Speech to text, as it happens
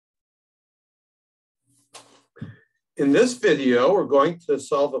In this video, we're going to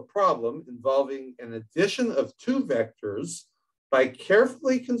solve a problem involving an addition of two vectors by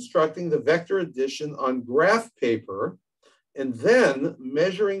carefully constructing the vector addition on graph paper and then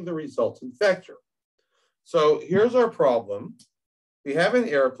measuring the resultant vector. So here's our problem. We have an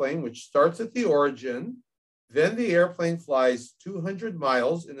airplane which starts at the origin, then the airplane flies 200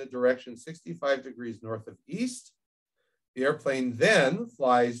 miles in the direction 65 degrees north of east. The airplane then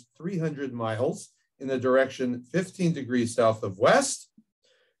flies 300 miles in the direction 15 degrees south of west.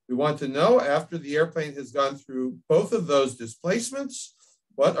 We want to know, after the airplane has gone through both of those displacements,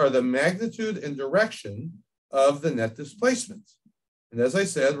 what are the magnitude and direction of the net displacement? And as I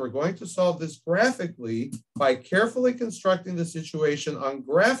said, we're going to solve this graphically by carefully constructing the situation on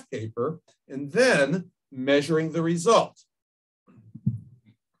graph paper and then measuring the result.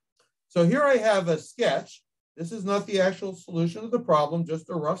 So here I have a sketch. This is not the actual solution of the problem, just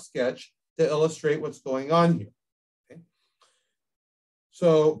a rough sketch to illustrate what's going on here. Okay.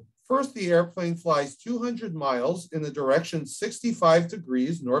 So first, the airplane flies 200 miles in the direction 65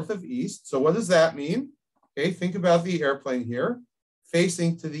 degrees north of east. So what does that mean? Okay, think about the airplane here,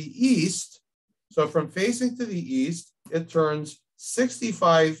 facing to the east. So from facing to the east, it turns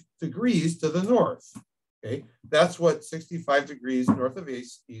 65 degrees to the north. Okay, that's what 65 degrees north of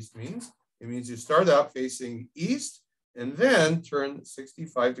east means. It means you start out facing east and then turn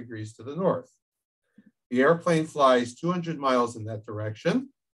 65 degrees to the north. The airplane flies 200 miles in that direction.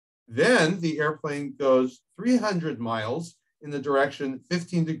 Then the airplane goes 300 miles in the direction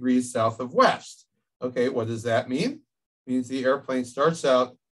 15 degrees south of west. Okay, what does that mean? It means the airplane starts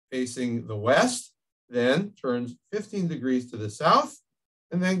out facing the west, then turns 15 degrees to the south,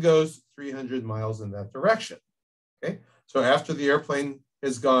 and then goes 300 miles in that direction. Okay, so after the airplane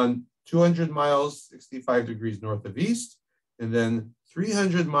has gone 200 miles, 65 degrees north of east, and then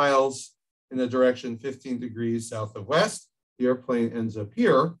 300 miles in the direction 15 degrees south of west, the airplane ends up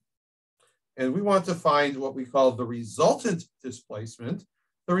here. And we want to find what we call the resultant displacement.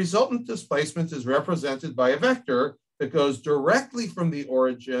 The resultant displacement is represented by a vector that goes directly from the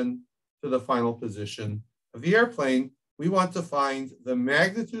origin to the final position of the airplane. We want to find the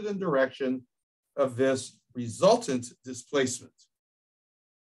magnitude and direction of this resultant displacement.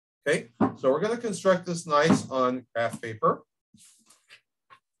 Okay, so we're going to construct this nice on graph paper.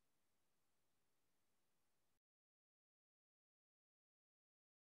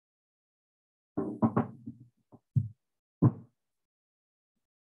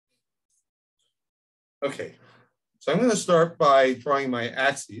 Okay, so I'm going to start by drawing my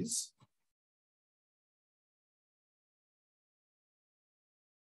axes.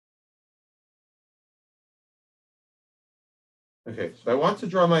 Okay, so I want to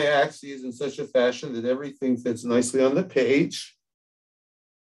draw my axes in such a fashion that everything fits nicely on the page.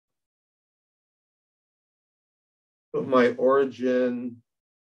 Put my origin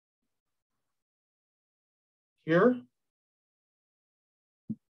here.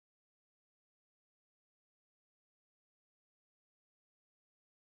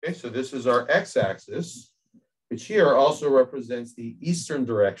 Okay, so this is our x-axis, which here also represents the eastern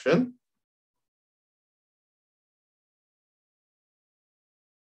direction.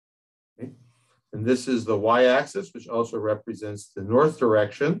 Okay. And this is the y-axis, which also represents the north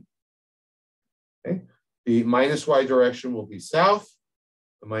direction. Okay. The minus y direction will be south.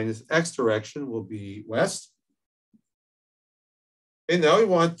 The minus x direction will be west. And now we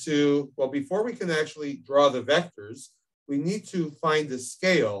want to, well, before we can actually draw the vectors, we need to find the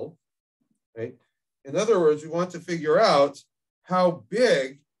scale. Okay? In other words, we want to figure out how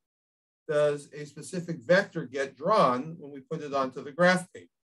big does a specific vector get drawn when we put it onto the graph paper.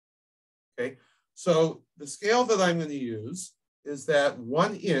 Okay, so the scale that I'm going to use is that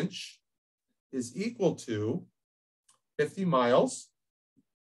 1 inch is equal to 50 miles.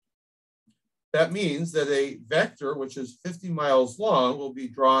 That means that a vector which is 50 miles long will be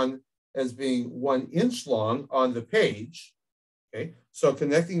drawn as being 1 inch long on the page. Okay, so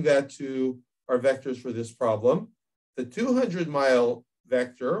connecting that to our vectors for this problem, the 200-mile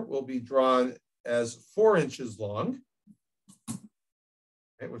vector will be drawn as 4 inches long,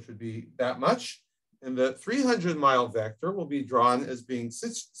 okay, which would be that much. And the 300-mile vector will be drawn as being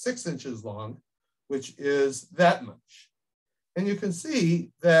 6 inches long, which is that much. And you can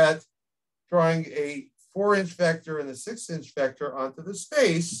see that drawing a 4-inch vector and a 6-inch vector onto the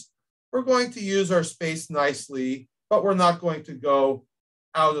space, we're going to use our space nicely, but we're not going to go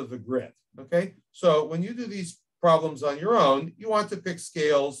out of the grid, okay? So when you do these problems on your own, you want to pick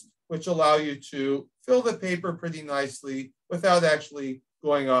scales which allow you to fill the paper pretty nicely without actually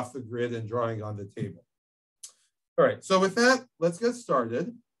going off the grid and drawing on the table. All right, so with that, let's get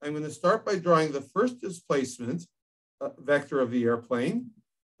started. I'm going to start by drawing the first displacement vector of the airplane.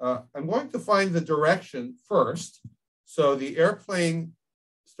 I'm going to find the direction first. So the airplane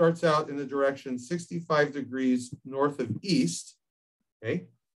starts out in the direction 65 degrees north of east. Okay,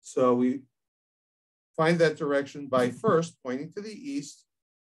 so we find that direction by first pointing to the east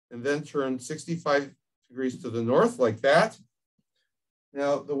and then turn 65 degrees to the north like that.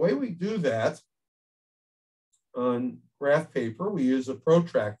 Now, the way we do that on graph paper, we use a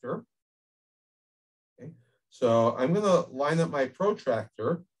protractor. Okay, so I'm going to line up my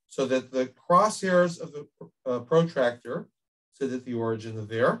protractor so that the crosshairs of the protractor sit at the origin of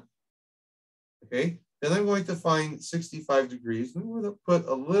there. Okay, then I'm going to find 65 degrees. I'm going to put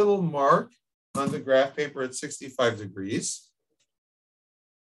a little mark on the graph paper at 65 degrees.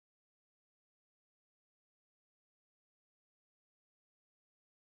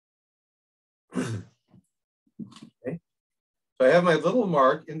 Okay, so I have my little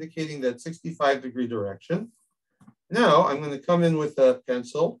mark indicating that 65-degree direction. Now I'm going to come in with a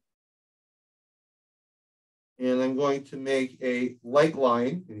pencil and I'm going to make a light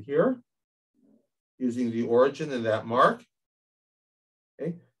line in here using the origin and that mark.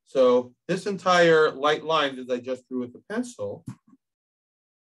 Okay, so this entire light line that I just drew with the pencil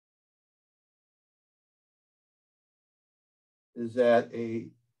is at a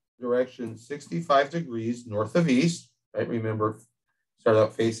direction 65 degrees north of east, right? Remember, start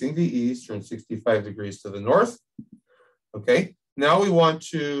out facing the east, turn 65 degrees to the north. Okay, now we want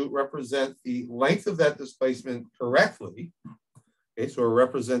to represent the length of that displacement correctly. Okay, so we're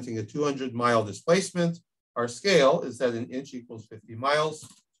representing a 200-mile displacement. Our scale is that an inch equals 50 miles. So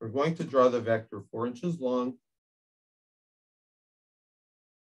we're going to draw the vector 4 inches long.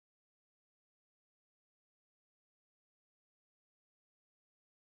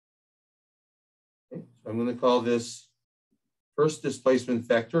 Okay, so I'm going to call this first displacement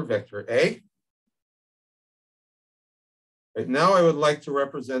vector, vector A. Right now, I would like to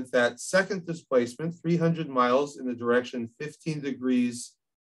represent that second displacement, 300 miles in the direction 15 degrees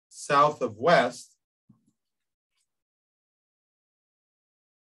south of west.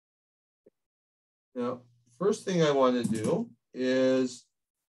 Now, first thing I want to do is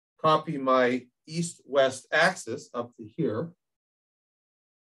copy my east-west axis up to here.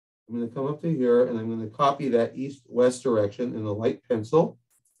 I'm going to come up to here and I'm going to copy that east-west direction in a light pencil.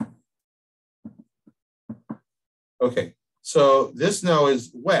 Okay. So this now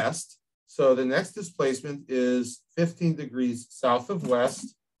is west. So the next displacement is 15 degrees south of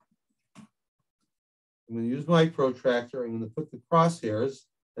west. I'm going to use my protractor. I'm going to put the crosshairs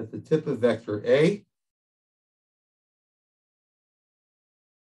at the tip of vector A.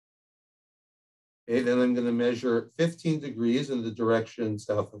 Okay, then I'm going to measure 15 degrees in the direction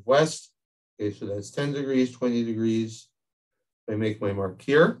south of west. Okay, so that's 10 degrees, 20 degrees. I make my mark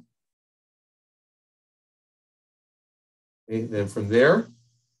here. Okay, then from there,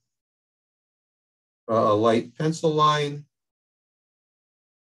 draw a light pencil line.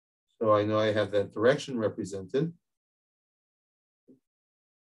 So I know I have that direction represented.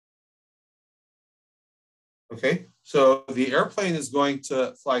 Okay, so the airplane is going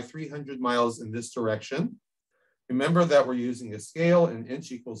to fly 300 miles in this direction. Remember that we're using a scale, an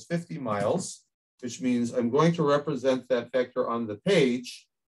inch equals 50 miles, which means I'm going to represent that vector on the page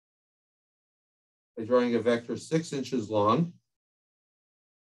by drawing a vector 6 inches long.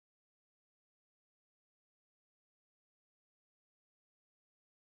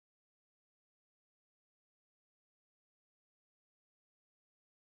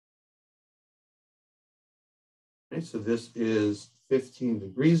 Okay, so this is 15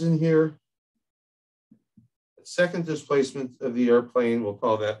 degrees in here. The second displacement of the airplane, we'll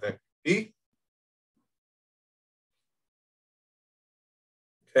call that vector B.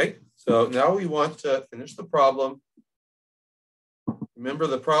 Okay, so now we want to finish the problem. Remember,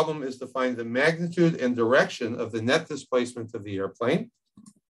 the problem is to find the magnitude and direction of the net displacement of the airplane.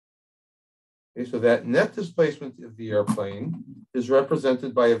 Okay, so that net displacement of the airplane is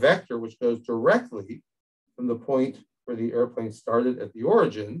represented by a vector which goes directly from the point where the airplane started at the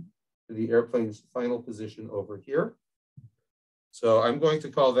origin to the airplane's final position over here. So I'm going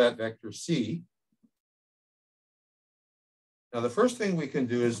to call that vector C. Now, the first thing we can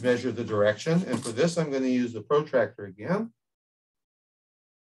do is measure the direction. And for this, I'm going to use the protractor again.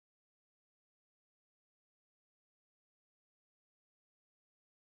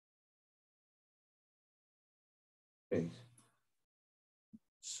 Okay.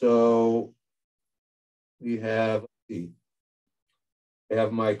 So we have, I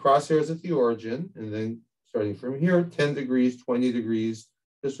have my crosshairs at the origin, and then starting from here, 10 degrees, 20 degrees.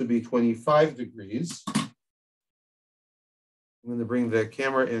 This would be 25 degrees. I'm going to bring the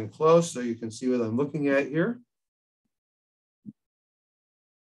camera in close so you can see what I'm looking at here.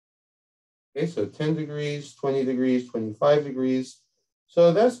 Okay, so 10 degrees, 20 degrees, 25 degrees.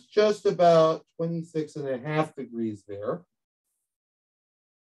 So that's just about 26.5 degrees there.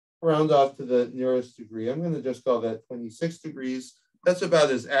 Round off to the nearest degree. I'm going to just call that 26 degrees. That's about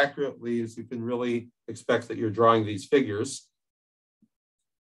as accurately as you can really expect that you're drawing these figures.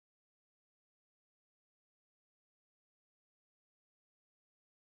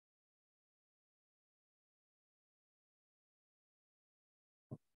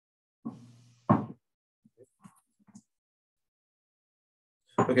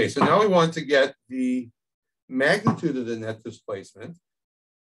 Okay, so now we want to get the magnitude of the net displacement,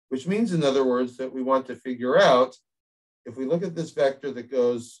 which means, in other words, that we want to figure out, if we look at this vector that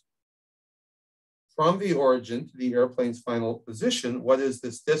goes from the origin to the airplane's final position, what is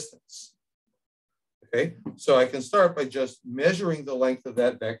this distance? Okay, so I can start by just measuring the length of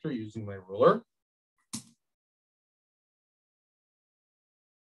that vector using my ruler.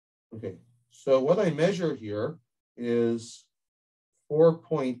 Okay, so what I measure here is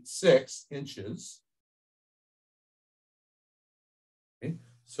 4.6 inches. Okay,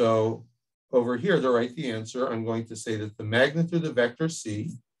 so over here to write the answer, I'm going to say that the magnitude of vector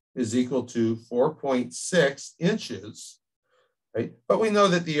C is equal to 4.6 inches, right? But we know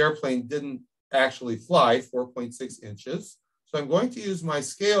that the airplane didn't actually fly 4.6 inches. So I'm going to use my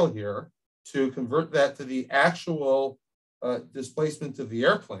scale here to convert that to the actual displacement of the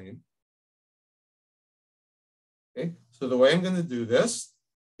airplane. Okay, so the way I'm going to do this,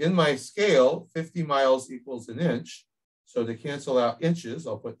 in my scale, 50 miles equals an inch. So to cancel out inches,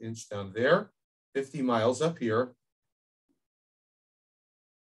 I'll put inch down there, 50 miles up here.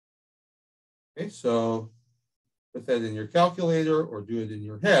 Okay, so put that in your calculator or do it in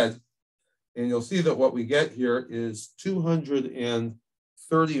your head. And you'll see that what we get here is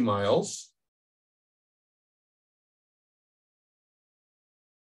 230 miles.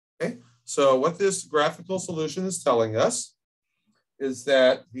 Okay, so what this graphical solution is telling us is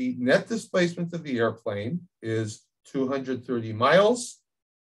that the net displacement of the airplane is 230 miles.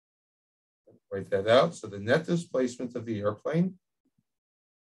 Write that out. So the net displacement of the airplane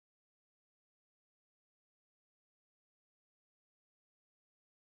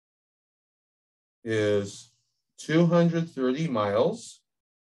is 230 miles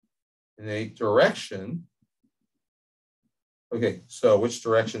in a direction. Okay, so which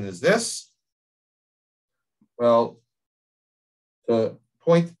direction is this? Well, to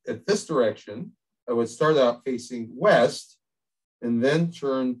point at this direction, I would start out facing west and then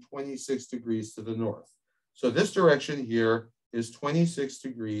turn 26 degrees to the north. So this direction here is 26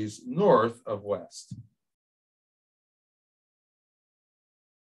 degrees north of west.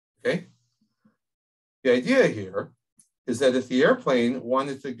 Okay. The idea here is that if the airplane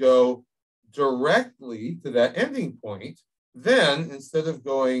wanted to go directly to that ending point, then instead of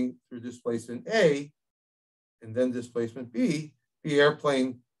going through displacement A and then displacement B, the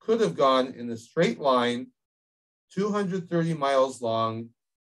airplane could have gone in a straight line 230 miles long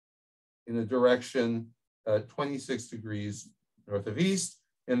in a direction 26 degrees north of east,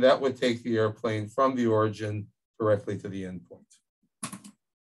 and that would take the airplane from the origin directly to the end point.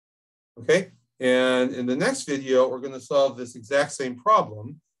 Okay, and in the next video, we're going to solve this exact same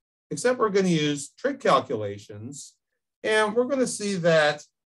problem, except we're going to use trig calculations, and we're going to see that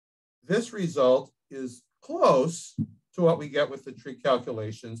this result is close to what we get with the trig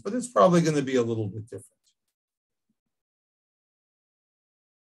calculations, but it's probably going to be a little bit different.